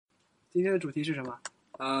今天的主题是什么？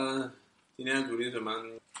今天的主题是什么？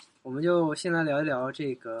我们就先来聊一聊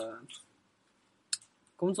这个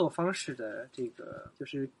工作方式的就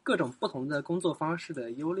是各种不同的工作方式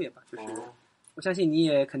的优劣吧。就是我相信你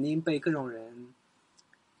也肯定被各种人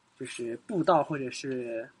就是布道或者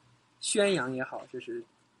是宣扬也好，就是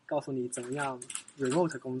告诉你怎么样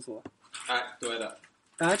remote 工作。哎，对的。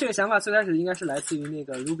当然，这个想法最开始应该是来自于那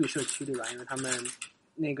个 Ruby 社区，对吧？因为他们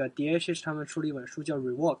那个 DHH 他们出了一本书叫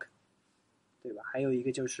Rework， 对吧？还有一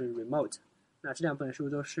个就是 Remote。那这两本书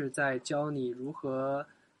都是在教你如何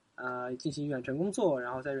进行远程工作，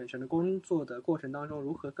然后在远程的工作的过程当中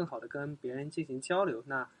如何更好的跟别人进行交流。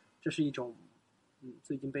那这是一种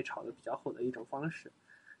最近被炒得比较火的一种方式。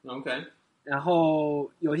OK。然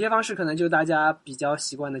后有些方式可能就大家比较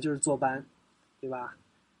习惯的就是坐班，对吧？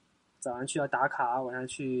早上去要打卡，晚上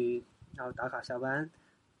去然后打卡下班。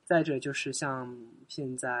再者就是像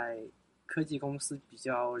现在科技公司比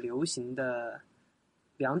较流行的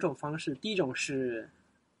两种方式，第一种是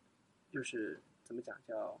就是怎么讲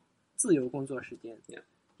叫自由工作时间。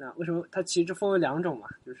那为什么它其实分为两种嘛？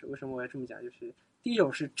就是为什么我要这么讲？就是第一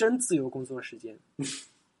种是真自由工作时间，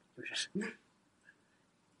就是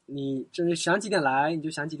你真的想几点来你就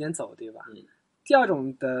想几点走，对吧？第二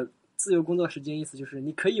种的自由工作时间意思就是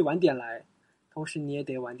你可以晚点来，同时你也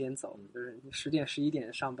得晚点走。就是你10点11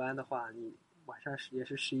点上班的话，你晚上也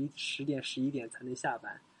是10点11点才能下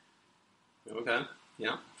班。OK，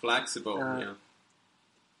 yeah， flexible，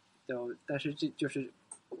 yeah。但是这就是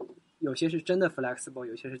有些是真的 flexible，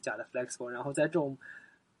 有些是假的 flexible。然后在这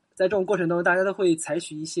种过程中，大家都会采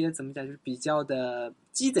取一些怎么讲，就是比较的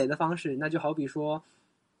鸡贼的方式。那就好比说，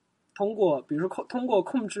通过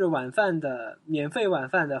控制免费晚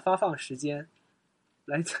饭的发放时间，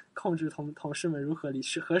来控制同事们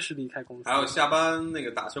何时离开公司。还有下班那个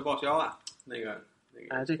打车报销啊，那个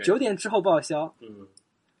对，9点之后报销。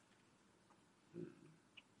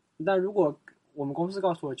但如果我们公司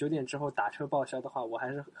告诉我9点之后打车报销的话，我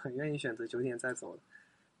还是很愿意选择9点再走的，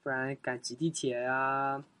不然赶挤地铁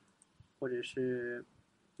呀，或者是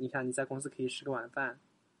你看你在公司可以吃个晚饭，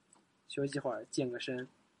休息会儿，健个身，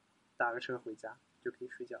打个车回家就可以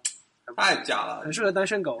睡觉。太假了，很适合单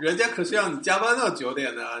身狗。人家可是让你加班到9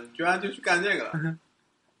点的，你居然就去干这个了。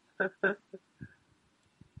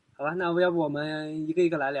好吧，那要不我们一个一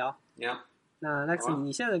个来聊。Yeah。那 Lex，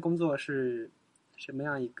 你现在的工作是什么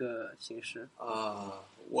样一个形式？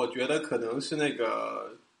我觉得可能是那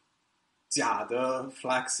个假的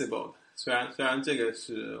flexible， 虽然这个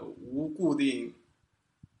是无固定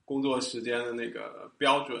工作时间的那个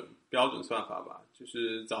标准算法吧，就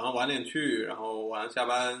是早上晚点去，然后晚上下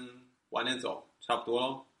班晚点走，差不多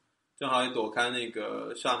咯。正好也躲开那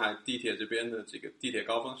个上海地铁这边的这个地铁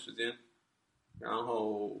高峰时间。然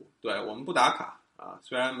后对，我们不打卡啊，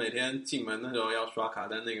虽然每天进门的时候要刷卡，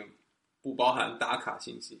但那个不包含打卡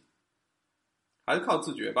信息，还是靠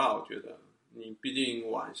自觉吧。我觉得你毕竟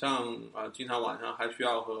晚上经常晚上还需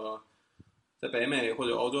要和在北美或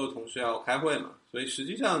者欧洲的同事要开会嘛，所以实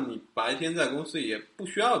际上你白天在公司也不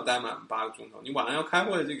需要待满8个钟头，你晚上要开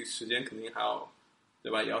会的这个时间肯定还要，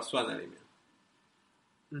对吧？也要算在里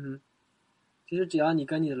面。其实只要你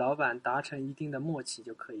跟你的老板达成一定的默契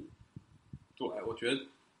就可以。对，我觉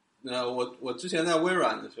得我之前在微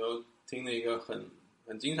软的时候听了一个很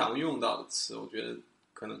经常用到的词，我觉得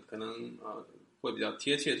可能会比较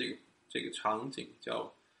贴切这个场景，叫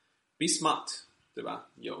be smart， 对吧？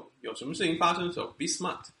有什么事情发生的时候 be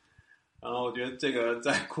smart。然后我觉得这个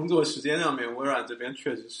在工作时间上面，微软这边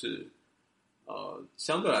确实是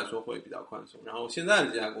相对来说会比较宽松。然后现在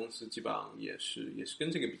的这家公司基本上也是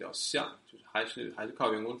跟这个比较像，就是还是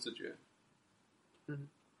靠员工自觉。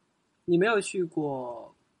你没有去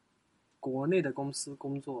过国内的公司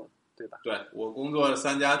工作，对吧？对，我工作的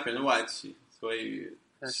3家全是外企，所以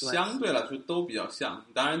相对来说都比较像。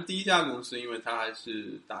当然，第一家公司因为它还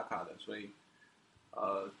是打卡的，所以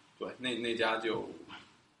对，那家就。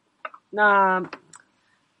那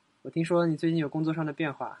我听说你最近有工作上的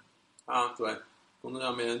变化。对，工作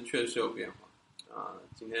上面确实有变化。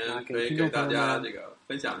今天可以给大家这个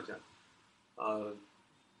分享一下。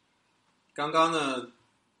刚刚呢，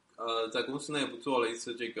在公司内部做了一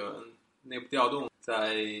次这个内部调动，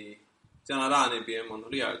在加拿大那边蒙特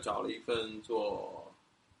利尔找了一份做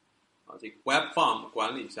这个 Web Farm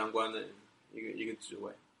管理相关的一个职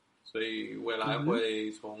位，所以未来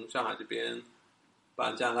会从上海这边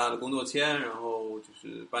办加拿大的工作签，然后就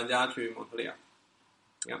是搬家去蒙特利尔。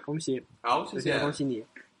恭喜！好，谢谢，恭喜你，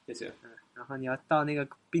谢谢。然后你要到那个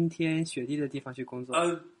冰天雪地的地方去工作。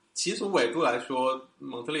其实纬度来说，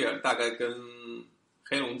蒙特利尔大概跟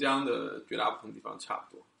黑龙江的绝大部分地方差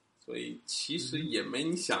不多，所以其实也没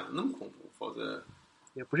你想的那么恐怖。否则，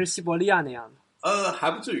也不是西伯利亚那样的。还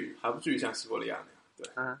不至于像西伯利亚那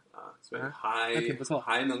样，对所以那挺不错，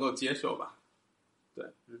还能够接受吧。对，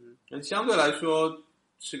嗯，相对来说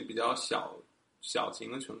是个比较小型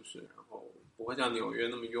的城市，然后不会像纽约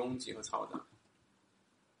那么拥挤和嘈杂。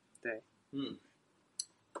对，嗯。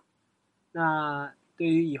那对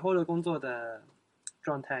于以后的工作的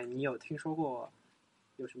状态，你有听说过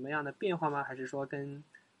有什么样的变化吗？还是说跟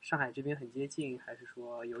上海这边很接近？还是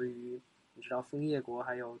说由于你知道枫叶国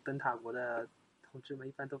还有灯塔国的同志们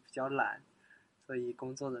一般都比较懒，所以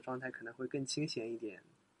工作的状态可能会更清闲一点？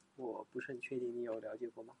我不是很确定，你有了解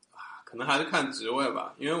过吗？可能还是看职位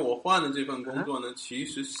吧，因为我换的这份工作呢，其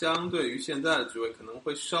实相对于现在的职位可能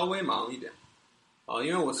会稍微忙一点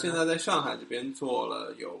因为我现在在上海这边做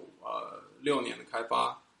了有6年的开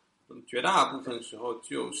发，绝大部分时候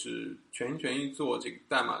就是全心全意做这个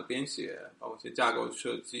代码的编写，包括一些架构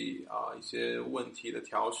设计一些问题的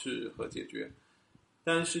调试和解决。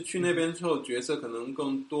但是去那边之后，角色可能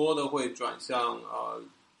更多的会转向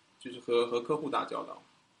就是和客户打交道。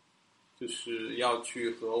就是要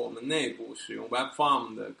去和我们内部使用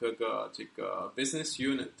Webform 的各个这个 business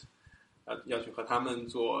unit，要去和他们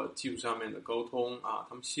做技术上面的沟通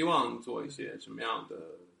他们希望做一些什么样的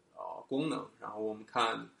功能，然后我们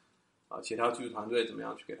看协调技术团队怎么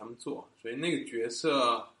样去给他们做，所以那个角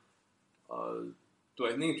色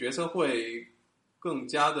对那个角色会更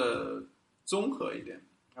加的综合一点，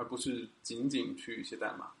而不是仅仅去写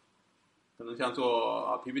代码，可能像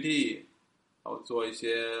做PPT。做一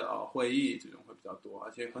些会议这种会比较多，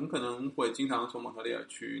而且很可能会经常从蒙特利尔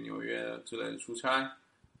去纽约之类的出差，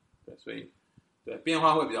对，所以对变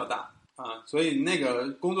化会比较大所以那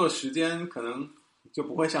个工作时间可能就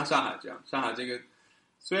不会像上海这样，上海这个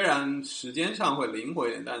虽然时间上会灵活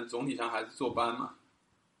一点，但总体上还是坐班嘛，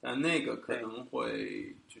但那个可能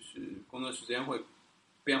会就是工作时间会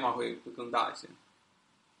变化会更大一些。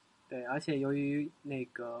对，而且由于那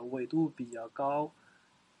个纬度比较高。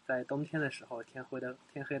在冬天的时候，天黑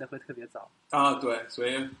的会特别早对，所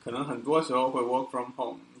以可能很多时候会 work from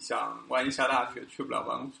home。你想，万一下大雪去不了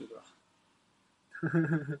办公室，对吧？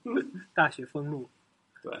大雪封路，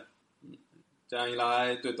对，这样一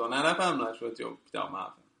来，对 Donut FM 来说就比较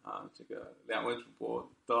麻烦这个2位主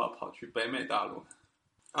播都要跑去北美大陆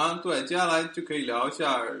对，接下来就可以聊一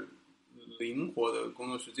下灵活的工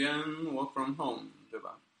作时间 work from home， 对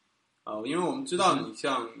吧？因为我们知道你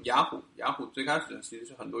像雅虎最开始其实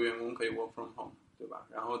是很多员工可以 work from home， 对吧？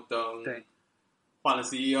然后等换了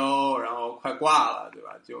CEO， 然后快挂了，对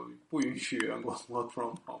吧？就不允许员工 work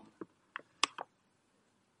from home。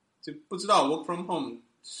就不知道 work from home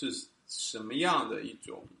是什么样的一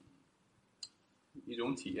种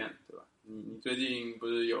体验，对吧？你最近不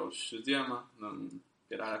是有实践吗？能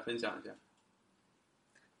给大家分享一下？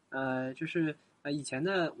就是以前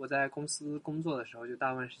呢，我在公司工作的时候，就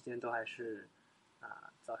大部分时间都还是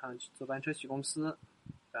早上去坐班车去公司，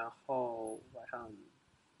然后晚上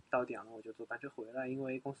到点了我就坐班车回来。因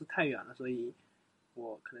为公司太远了，所以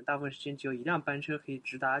我可能大部分时间只有一辆班车可以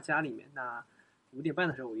直达家里面。那5点半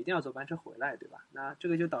的时候我一定要坐班车回来，对吧？那这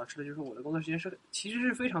个就导致了就是我的工作时间其实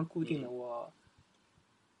是非常固定的。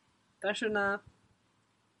但是呢，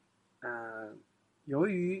由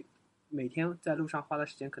于每天在路上花的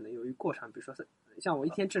时间可能由于过长，比如说像我一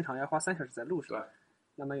天正常要花3小时在路上，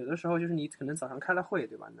那么有的时候就是你可能早上开了会，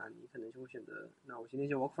对吧？那你可能就会选择，那我今天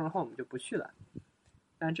就 work from home 就不去了。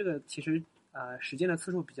但这个其实时间的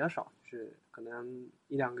次数比较少，就是可能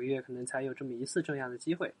1-2个月可能才有这么1次这样的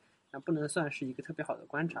机会，那不能算是一个特别好的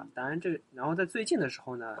观察。当然然后在最近的时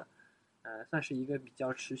候呢，算是一个比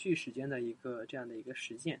较持续时间的一个这样的一个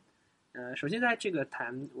实践。首先在这个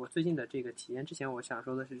谈我最近的这个体验之前，我想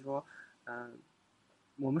说的是说，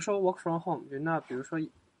我们说 work from home， 就那比如说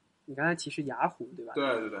你刚才提示雅虎，对吧？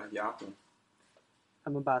对，雅虎，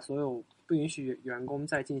他们把所有不允许员工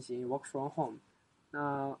再进行 work from home。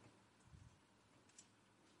那，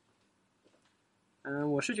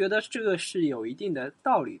我是觉得这个是有一定的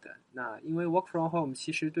道理的。那因为 work from home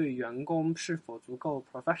其实对员工是否足够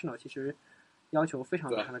professional， 其实要求非常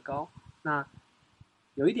非常的高。那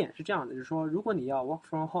有一点是这样的，就是说，如果你要 work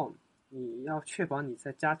from home， 你要确保你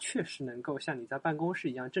在家确实能够像你在办公室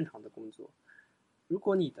一样正常的工作。如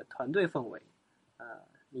果你的团队氛围，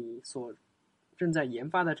你所正在研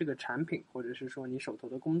发的这个产品，或者是说你手头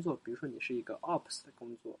的工作，比如说你是一个 ops 的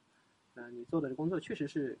工作，你做的工作确实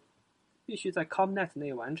是必须在 ComNet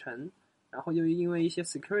内完成，然后又因为一些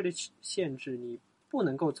security 限制，你不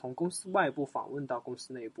能够从公司外部访问到公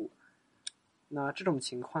司内部。那这种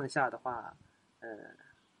情况下的话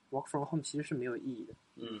，work from home 其实是没有意义的。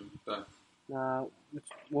对。那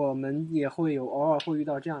我们也会偶尔会遇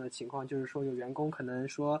到这样的情况，就是说有员工可能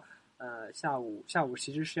说，下午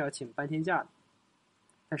其实是要请半天假的，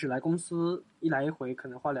但是来公司一来一回可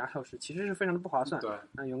能花2小时，其实是非常的不划算。对，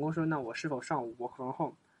那员工说，那我是否上午 work from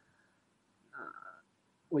home？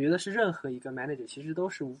我觉得是任何一个 manager 其实都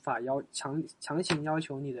是无法强行要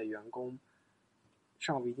求你的员工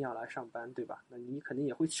上午一定要来上班，对吧？那你肯定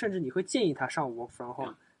也会，甚至你会建议他上午 work from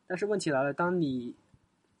home。但是问题来了，当你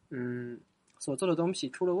所做的东西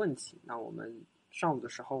出了问题，那我们上午的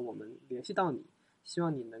时候我们联系到你，希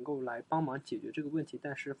望你能够来帮忙解决这个问题，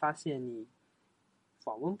但是发现你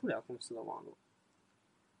访问不了公司的网络，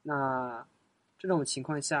那这种情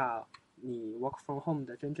况下，你 work from home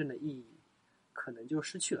的真正的意义可能就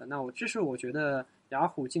失去了。那这是我觉得雅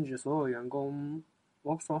虎禁止所有员工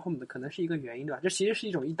work from home 的可能是一个原因，对吧？这其实是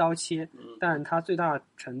一种一刀切，但它最大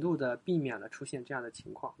程度的避免了出现这样的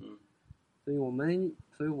情况。所以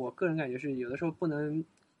我个人感觉是，有的时候不能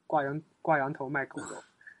挂羊头卖狗肉。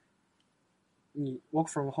你 work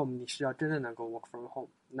from home， 你是要真的能够 work from home。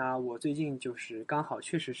那我最近就是刚好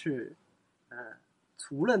确实是，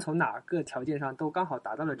无论从哪个条件上都刚好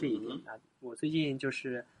达到了这一点。那我最近就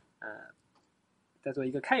是在做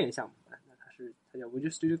一个开源项目，那它叫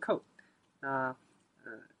Visual Studio Code。那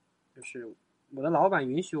就是我的老板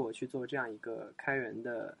允许我去做这样一个开源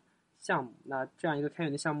的项目。那这样一个开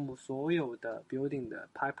源的项目，所有的 building 的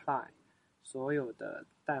pipeline， 所有的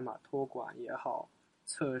代码托管也好，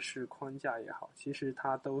测试框架也好，其实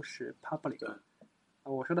它都是 public。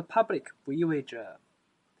我说的 public 不意味着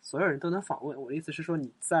所有人都能访问，我的意思是说，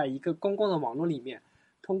你在一个公共的网络里面，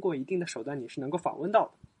通过一定的手段你是能够访问到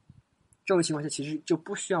的。这种情况下，其实就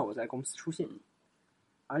不需要我在公司出现。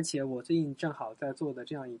而且我最近正好在做的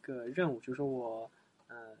这样一个任务，就是说我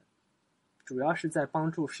主要是在帮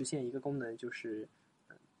助实现一个功能，就是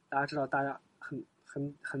大家知道，大家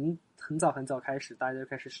很早开始，大家就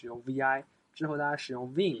开始使用 VI， 之后大家使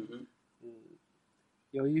用 Vim，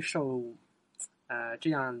由于受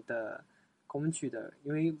这样的工具的，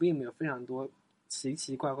因为 Vim 有非常多奇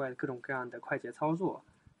奇怪怪的各种各样的快捷操作，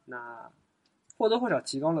那或多或少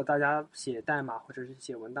提高了大家写代码或者是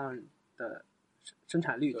写文档的生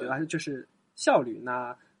产率，对吧？就是效率。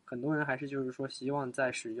那很多人还是就是说希望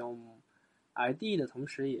在使用 IDE 的同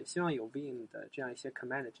时，也希望有 Vim 的这样一些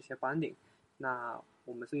command 这些 binding。那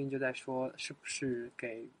我们最近就在说，是不是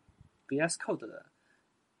给 VS Code 的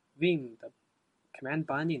Vim 的 command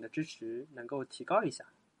binding 的支持能够提高一下？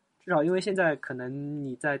至少因为现在可能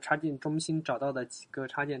你在插件中心找到的几个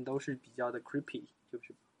插件都是比较的 creepy， 就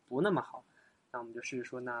是不那么好。那我们就试试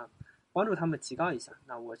说，那帮助他们提高一下。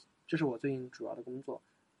那这是我最近主要的工作。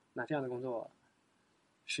那这样的工作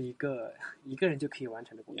是一个人就可以完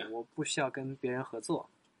成的工作，我不需要跟别人合作。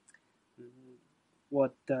我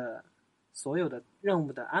的所有的任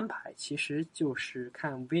务的安排其实就是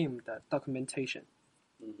看 Vim 的 documentation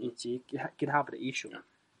以及 GitHub 的 issue。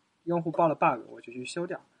用户报了 bug， 我就去修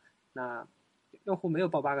掉。那用户没有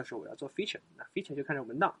报 bug 的时候，我要做 feature。那 feature 就看着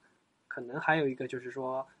文档。可能还有一个就是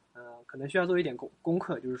说，可能需要做一点功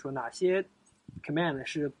课，就是说哪些 command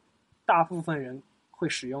是大部分人会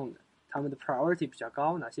使用的，他们的 priority 比较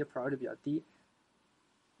高，哪些 priority 比较低。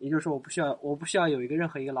也就是说，我不需要有任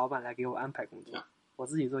何一个老板来给我安排工作，我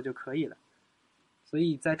自己做就可以了。所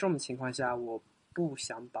以在这种情况下，我不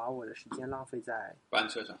想把我的时间浪费在班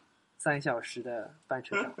车上3小时的班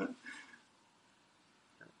车上。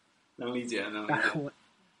能理解。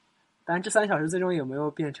当然这3小时最终有没有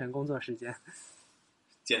变成工作时间？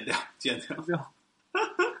剪掉。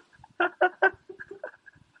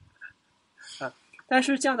但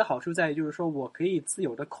是这样的好处在于，就是说我可以自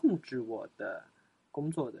由的控制我的工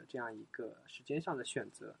作的这样一个时间上的选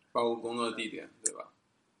择，包括工作地点，对吧？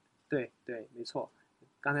对，没错。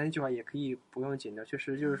刚才那句话也可以不用剪掉，确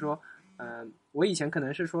实就是说，我以前可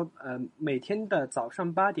能是说，每天的早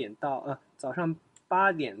上8点到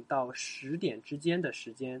10点之间的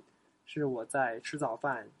时间是我在吃早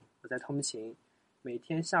饭，我在通勤。每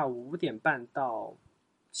天下午5点半到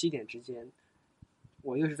7点之间，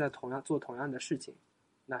我又是在做同样的事情，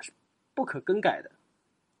那是不可更改的。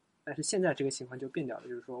但是现在这个情况就变掉了，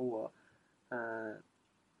就是说我，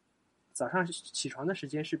早上起床的时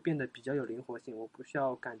间是变得比较有灵活性，我不需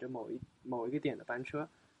要赶着某一个点的班车，然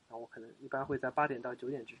后我可能一般会在8点到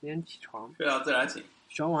9点之间起床，睡到自然醒，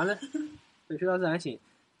起床完了，对，睡到自然醒，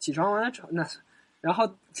起床完了之后，然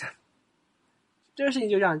后这个事情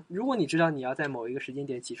就这样，如果你知道你要在某一个时间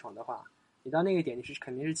点起床的话，你到那个点你是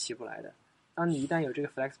肯定是起不来的。当你一旦有这个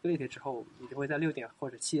flexibility 之后，你就会在6点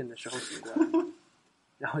或者7点的时候醒过来，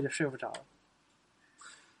然后就睡不着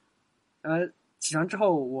了。起床之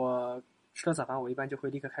后我吃了早饭，我一般就会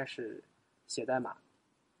立刻开始写代码。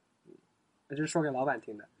这是说给老板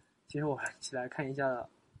听的。其实我起来看一下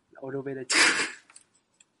欧洲杯的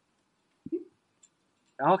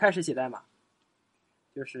然后开始写代码，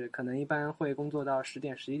就是可能一般会工作到10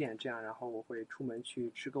点11点这样，然后我会出门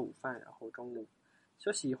去吃个午饭，然后中午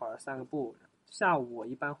休息一会儿散个步，下午我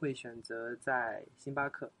一般会选择在星巴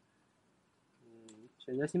克。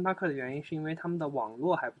选择星巴克的原因是因为他们的网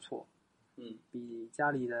络还不错，比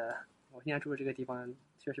家里的我现在住的这个地方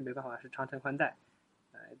确实没办法是长城宽带，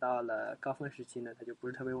到了高峰时期呢，它就不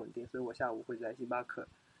是特别稳定，所以我下午会在星巴克，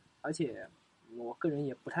而且我个人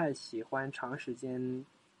也不太喜欢长时间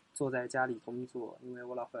坐在家里工作，因为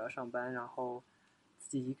我老婆要上班，然后自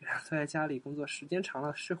己一个人坐在家里工作，时间长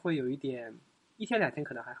了是会有一点，一天2天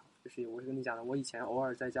可能还好，就是我是跟你讲的，我以前偶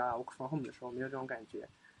尔在家 work from home 的时候没有这种感觉。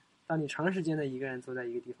当你长时间的一个人坐在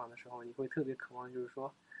一个地方的时候，你会特别渴望，就是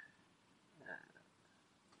说，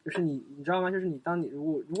就是你知道吗？就是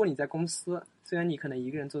如果你在公司，虽然你可能一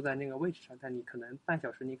个人坐在那个位置上，但你可能半小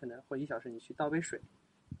时，你可能或1小时，你去倒杯水，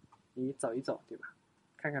你走一走，对吧？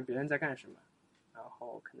看看别人在干什么，然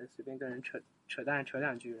后可能随便跟人扯淡扯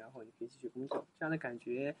2句，然后你可以继续工作。这样的感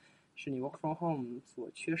觉是你 work from home 所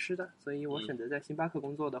缺失的，所以我选择在星巴克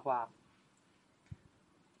工作的话，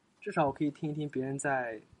至少我可以听一听别人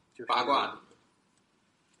在。就是八卦。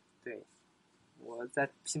对，我在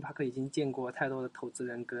星巴克已经见过太多的投资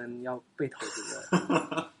人跟要被投资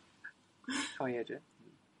的创业者，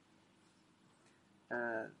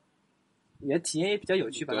也体验也比较有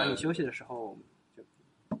趣吧。当你休息的时候，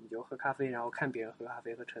你就喝咖啡，然后看别人喝咖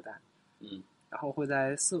啡和扯淡，然后会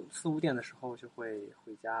在4、5点的时候就会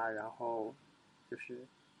回家，然后就是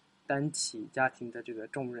担起家庭的这个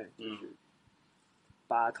重任，就是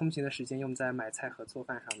把通勤的时间用在买菜和做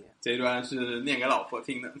饭上面。这一段是念给老婆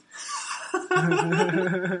听的。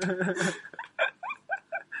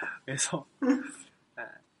没错。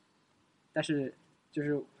但是就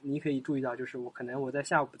是你可以注意到，就是我在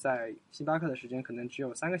下午在星巴克的时间可能只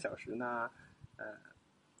有3个小时，那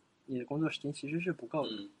你的工作时间其实是不够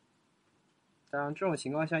的。当然这种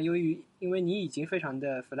情况下，因为你已经非常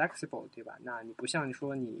的 flexible， 对吧？那你不像你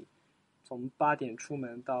说你从8点出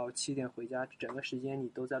门到7点回家，整个时间你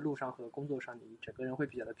都在路上和工作上，你整个人会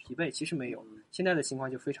比较的疲惫。其实没有，现在的情况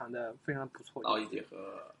就非常的不错。劳逸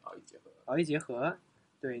结合，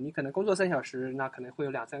对，你可能工作3小时，那可能会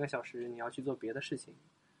有2、3个小时你要去做别的事情，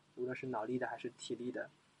无论是脑力的还是体力的。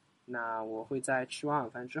那我会在吃完晚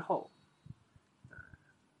饭之后，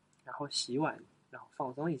然后洗碗，然后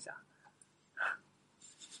放松一下。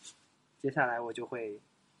接下来我就会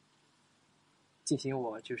进行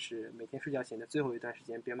我就是每天睡觉前的最后一段时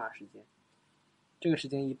间编码时间，这个时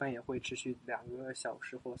间一般也会持续2个小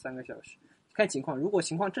时或3个小时，看情况。如果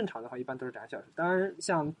情况正常的话，一般都是2小时。当然，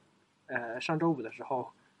像上周5的时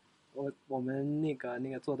候，我们那个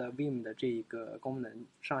做的 Vim 的这一个功能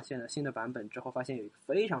上线了新的版本之后，发现有一个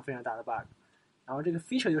非常非常大的 bug， 然后这个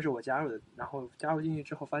feature 就是我加入的，然后加入进去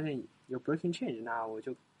之后发现有 breaking change， 那我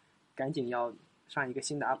就赶紧要上一个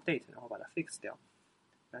新的 update， 然后把它 fix 掉。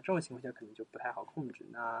那这种情况下可能就不太好控制。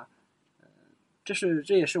那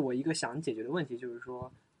这也是我一个想解决的问题，就是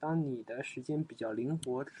说当你的时间比较灵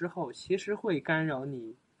活之后，其实会干扰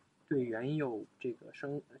你对原有这个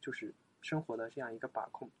就是生活的这样一个把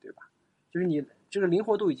控，对吧？就是你这个灵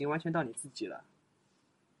活度已经完全到你自己了，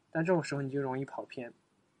但这种时候你就容易跑偏。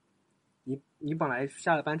你本来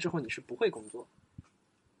下了班之后你是不会工作，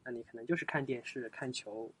那你可能就是看电视看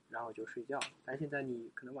球然后就睡觉，但现在你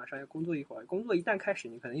可能晚上要工作一会儿，工作一旦开始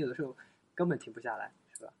你可能有的时候根本停不下来，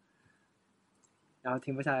是吧？然后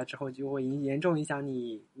停不下来之后就会严重影响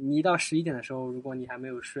你一到11点的时候，如果你还没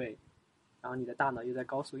有睡，然后你的大脑又在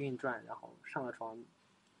高速运转，然后上了床，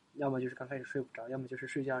要么就是刚开始睡不着，要么就是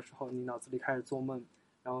睡觉之后你脑子里开始做梦，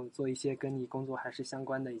然后做一些跟你工作还是相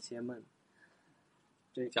关的一些梦。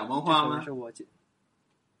这讲梦话吗？是我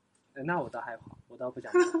那我倒还好，我倒不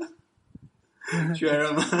讲梦话。确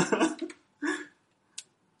认吗？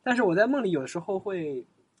但是我在梦里有时候会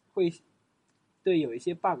对有一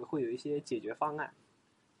些 bug 会有一些解决方案，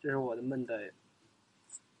这是我的梦的，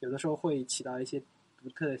有的时候会起到一些独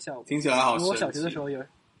特的效果。听起来好神奇。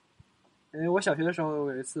因为我小学的时候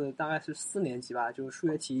有一次大概是4年级吧，就是数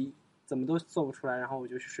学题怎么都做不出来，然后我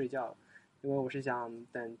就去睡觉，因为我是想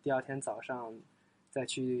等第2天早上再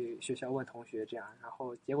去学校问同学这样，然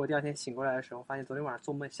后结果第2天醒过来的时候，发现昨天晚上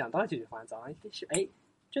做梦想到了解决方案，早上一开始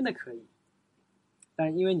真的可以，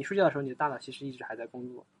但因为你睡觉的时候你的大脑其实一直还在工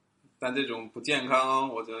作。但这种不健康，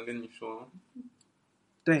我只能跟你说，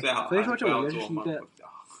对，最好所以说这我觉得是一个，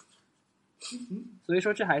所以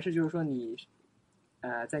说这还是就是说你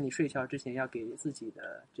在你睡觉之前要给自己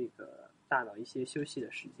的这个大脑一些休息的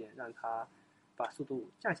时间，让它把速度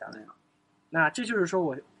降下来。那这就是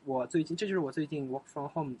说这就是我最近 work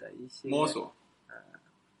from home 的一些摸索，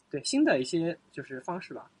对新的一些就是方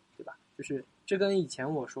式吧，对吧？就是这跟以前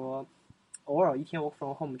我说偶尔一天 work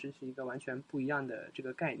from home 这是一个完全不一样的这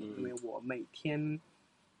个概念，因为我每天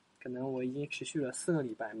可能我已经持续了4个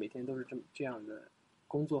礼拜，每天都是这样的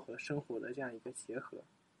工作和生活的这样一个结合。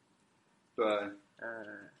对，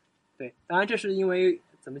对，当然这是因为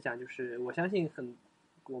怎么讲，就是我相信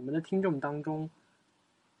我们的听众当中，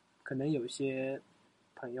可能有些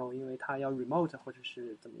朋友因为他要 remote 或者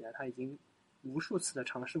是怎么样，他已经无数次的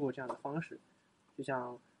尝试过这样的方式，就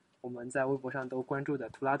像我们在微博上都关注的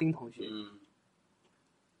图拉丁同学。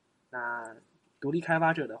那独立开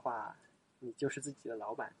发者的话，你就是自己的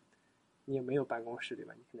老板，你也没有办公室，对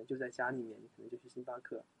吧？你可能就在家里面，你可能就去星巴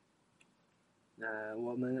克。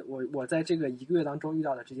我在这个1个月当中遇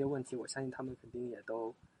到的这些问题，我相信他们肯定也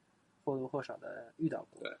都或多或少的遇到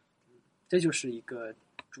过。对，这就是一个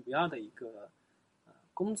主要的一个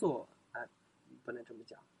工作不能这么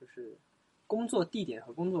讲，就是工作地点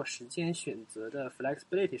和工作时间选择的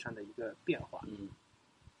flexibility 上的一个变化。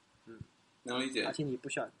能理解，而且你不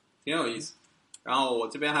需要，挺有意思。然后我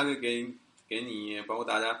这边还可以给你包括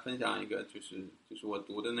大家分享一个，就是我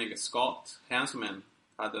读的那个 Scott Hanselman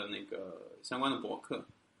他的那个相关的博客。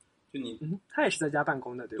就他也是在家办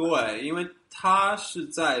公的，对吧？对，因为他是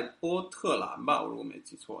在波特兰吧，我如果没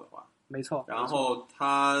记错的话。没错。然后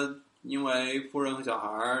他因为夫人和小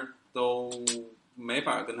孩都没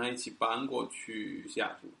法跟他一起搬过去西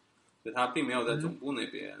雅图，所以他并没有在总部那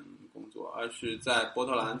边工作，而是在波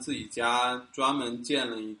特兰自己家专门建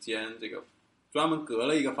了一间专门隔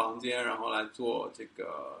了一个房间，然后来做这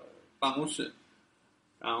个办公室，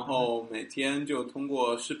然后每天就通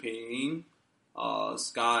过视频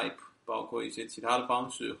Skype 包括一些其他的方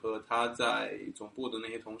式和他在总部的那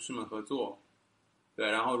些同事们合作。对，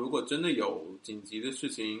然后如果真的有紧急的事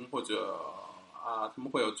情，或者他们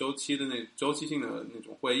会有周期性的那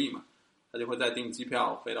种会议嘛，他就会再订机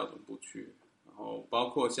票飞到总部去。然后包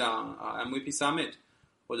括像MVP Summit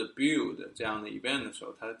或者 Build 这样的 event 的时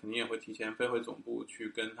候，他肯定也会提前飞回总部去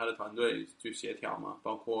跟他的团队去协调嘛，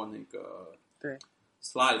包括那个对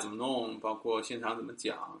slide 怎么弄，包括现场怎么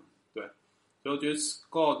讲。对，所以我觉得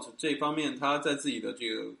Scott 这方面他在自己的这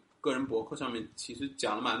个个人博客上面其实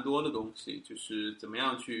讲了蛮多的东西，就是怎么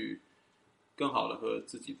样去更好的和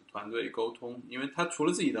自己的团队沟通。因为他除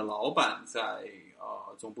了自己的老板在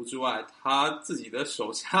总部之外，他自己的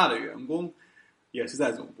手下的员工也是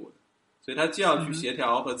在总部的，所以他既要去协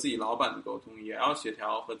调和自己老板的沟通，也要协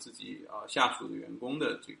调和自己下属的员工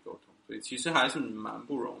的这个沟通，所以其实还是蛮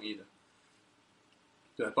不容易的。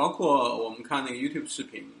对，包括我们看那个 YouTube 视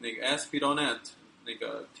频，那个 ASP.NET 那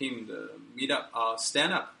个 team 的 Meetup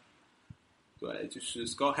Stand Up。对，就是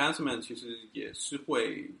Scott Hanselman 其实也是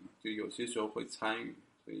就有些时候会参与，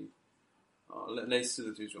所以类似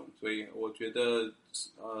的这种，所以我觉得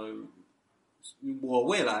我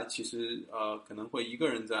未来其实可能会一个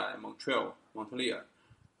人在 蒙特利尔，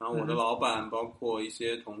然后我的老板包括一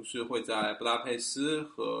些同事会在布达佩斯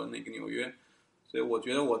和那个纽约，所以我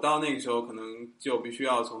觉得我到那个时候可能就必须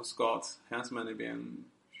要从 Scott Hanselman 那边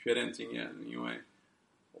学点经验，因为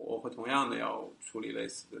我会同样的要处理类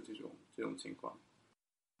似的这种情况。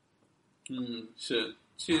是，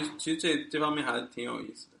其实这方面还是挺有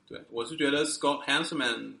意思的。对，我是觉得 Scott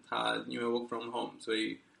Hanselman 他因为 work from home， 所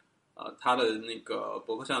以他的那个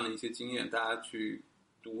博客上的一些经验，大家去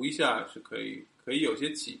读一下是可以有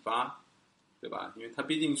些启发，对吧？因为他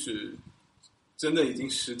毕竟是真的已经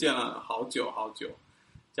实践了好久，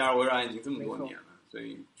加入微软已经这么多年了，所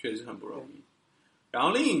以确实很不容易。然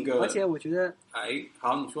后另一个，而且我觉得，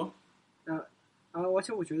好，你说。而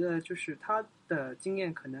且我觉得就是他的经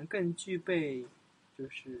验可能更具备，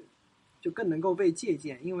就更能够被借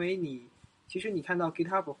鉴，因为其实你看到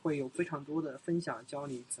GitHub 会有非常多的分享，教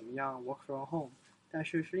你怎么样 work from home， 但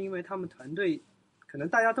是因为他们团队可能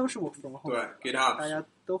大家都是 work from home， 对 GitHub 大家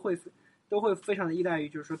都会非常的依赖于，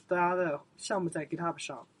就是说大家的项目在 GitHub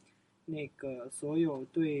上，那个所有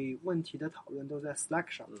对问题的讨论都在 Slack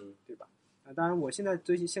上，对吧？当然，我现在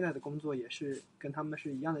的工作也是跟他们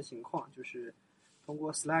是一样的情况，就是通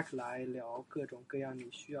过 Slack 来聊各种各样你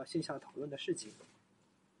需要线下讨论的事情。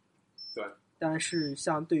对。但是，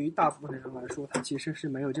像对于大部分人来说，他其实是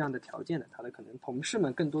没有这样的条件的。他的可能同事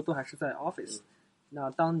们更多都还是在 Office。那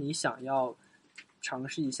当你想要尝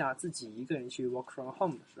试一下自己一个人去 Work from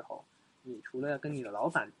Home 的时候，你除了要跟你的老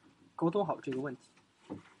板沟通好这个问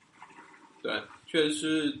题，对，确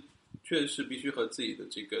实是必须和自己的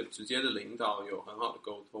这个直接的领导有很好的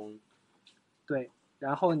沟通。对，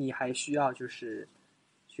然后你还需要就是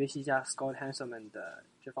学习一下 Scott Hanselman 的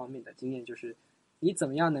这方面的经验，就是你怎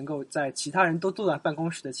么样能够在其他人都坐在办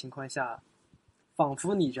公室的情况下，仿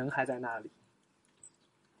佛你人还在那里。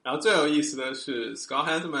然后最有意思的是 Scott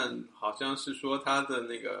Hanselman 好像是说他的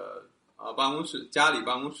那个办公室家里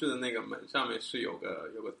办公室的那个门上面是有个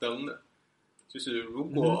灯的，就是如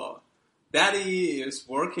果 Daddy is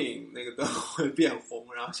working 那个灯会变红，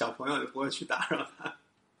然后小朋友就不会去打扰他。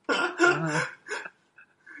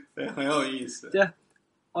对，很有意思。对，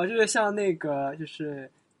就是像那个，就是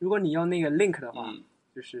如果你用那个 Link 的话，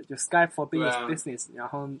就 Skype for Business，然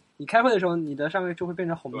后你开会的时候，你的上面就会变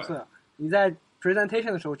成红色，你在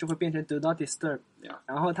presentation 的时候就会变成 Do Not Disturb。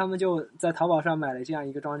然后他们就在淘宝上买了这样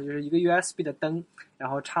一个装置，就是一个 USB 的灯，然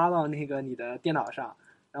后插到那个你的电脑上，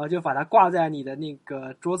然后就把它挂在你的那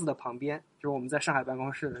个桌子的旁边，就是我们在上海办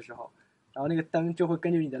公室的时候。然后那个灯就会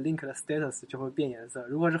根据你的 link 的 status 就会变颜色，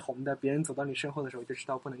如果是红的，别人走到你身后的时候就知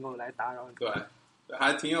道不能够来打扰你。对，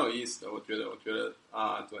还挺有意思的，我觉得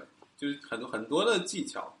对，就是很多的技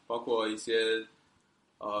巧，包括一些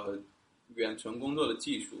远程工作的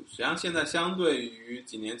技术，实际上现在相对于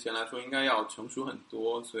几年前来说应该要成熟很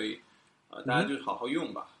多，所以大家就好好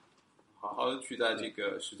用吧，好好的去在这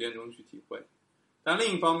个实践中去体会。但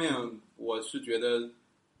另一方面，我是觉得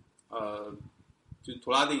就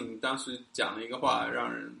图拉丁当时讲了一个话，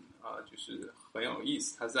让人就是很有意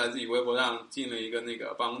思。他在自己微博上进了一个那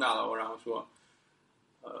个办公大楼，然后说，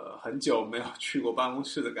很久没有去过办公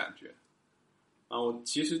室的感觉。然后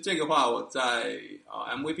其实这个话我在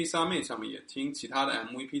MVP Summit 上面也听其他的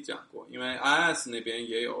MVP 讲过，因为 IS 那边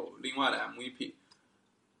也有另外的 MVP，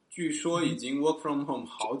 据说已经 work from home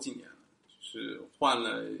好几年了，就是换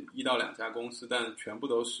了1到2家公司，但全部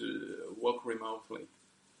都是 work remotely，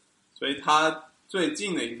 所以他最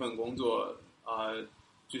近的一份工作，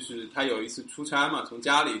就是他有一次出差嘛，从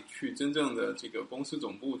家里去真正的这个公司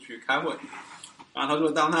总部去开会，然后他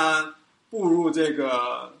说，当他步入这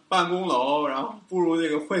个办公楼，然后步入这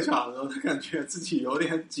个会场的时候，他感觉自己有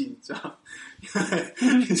点紧张，因为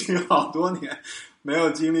已经好多年没有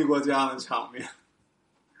经历过这样的场面，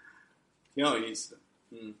挺有意思的。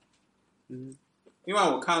另外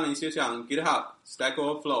我看了一些像 GitHub、Stack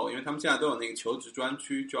Overflow， 因为他们现在都有那个求职专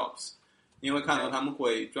区 Jobs。你会看到他们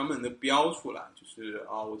会专门的标出来，就是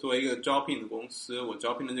我作为一个招聘的公司，我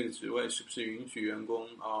招聘的这个职位是不是允许员工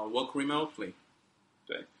work remotely？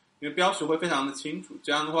 对，因为标识会非常的清楚，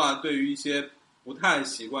这样的话，对于一些不太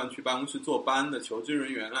习惯去办公室坐班的求职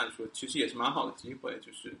人员来说，其实也是蛮好的机会，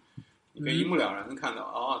就是你可以一目了然的看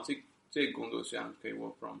到，这个工作实际上可以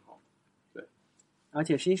work from home， 对，而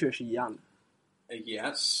且薪水是一样的。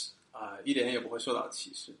Yes，一点也不会受到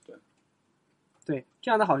歧视，对。对，这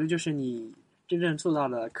样的好处就是你真正做到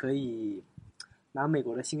了可以拿美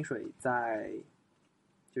国的薪水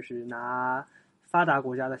就是拿发达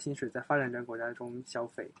国家的薪水在发展中国家中消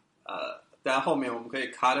费。但后面我们可以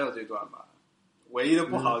卡掉这段吧。唯一的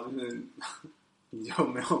不好就是、你就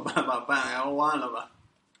没有办法办 L1 了吧？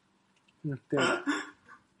对的，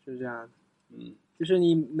是这样的。就是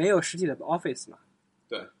你没有实体的 office 嘛。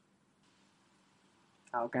对。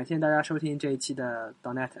好，感谢大家收听这一期的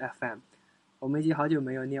 .NET FM。我们已经好久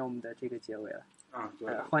没有念我们的这个结尾了。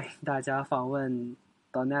对。欢迎大家访问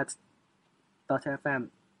 .NET.FM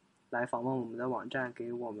来访问我们的网站，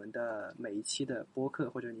给我们的每一期的播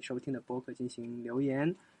客或者你收听的播客进行留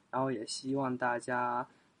言。然后也希望大家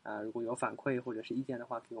如果有反馈或者是意见的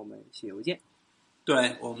话，给我们写邮件。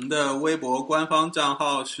对，我们的微博官方账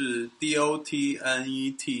号是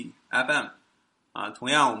DOTNETFM。同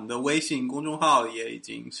样我们的微信公众号也已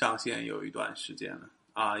经上线有一段时间了。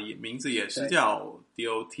名字也是叫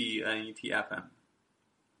DOTNETFM。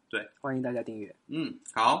 对，欢迎大家订阅。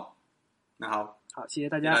好，那好，谢谢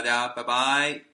大家，拜拜。